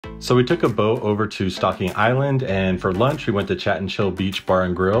So we took a boat over to Stocking Island, and for lunch we went to Chat and Chill Beach Bar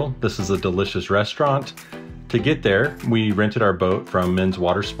and Grill. This is a delicious restaurant. To get there, we rented our boat from Men's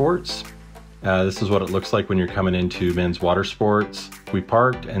Water Sports. This is what it looks like when you're coming into Men's Water Sports. We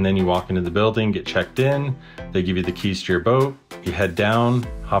parked and then you walk into the building, get checked in. They give you the keys to your boat. You head down,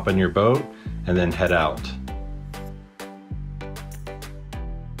 hop in your boat, and then head out.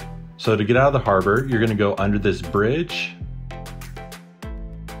 So to get out of the harbor, you're gonna go under this bridge.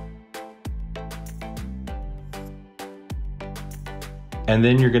 And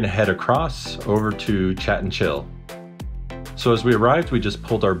then you're gonna head across over to Chat and Chill. So as we arrived, we just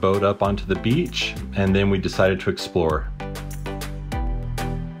pulled our boat up onto the beach and then we decided to explore.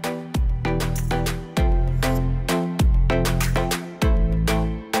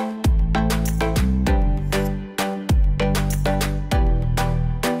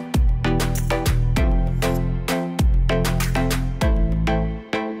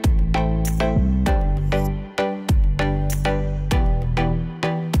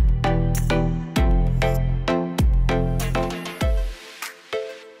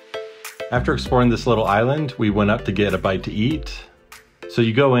 After exploring this little island, we went up to get a bite to eat. So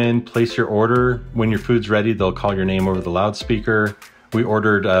you go in, place your order. When your food's ready, they'll call your name over the loudspeaker. We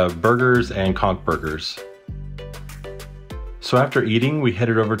ordered burgers and conch burgers. So after eating, we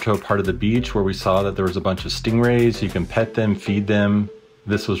headed over to a part of the beach where we saw that there was a bunch of stingrays. You can pet them, feed them.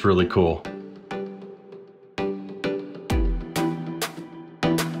 This was really cool.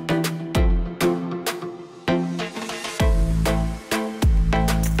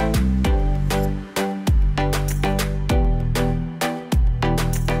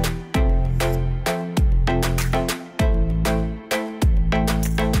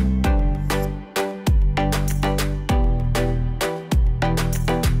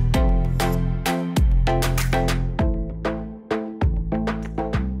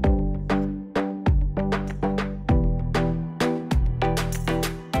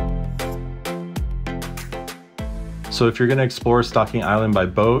 So if you're gonna explore Stocking Island by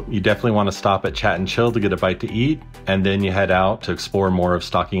boat, you definitely wanna stop at Chat and Chill to get a bite to eat, and then you head out to explore more of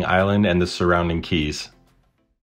Stocking Island and the surrounding keys.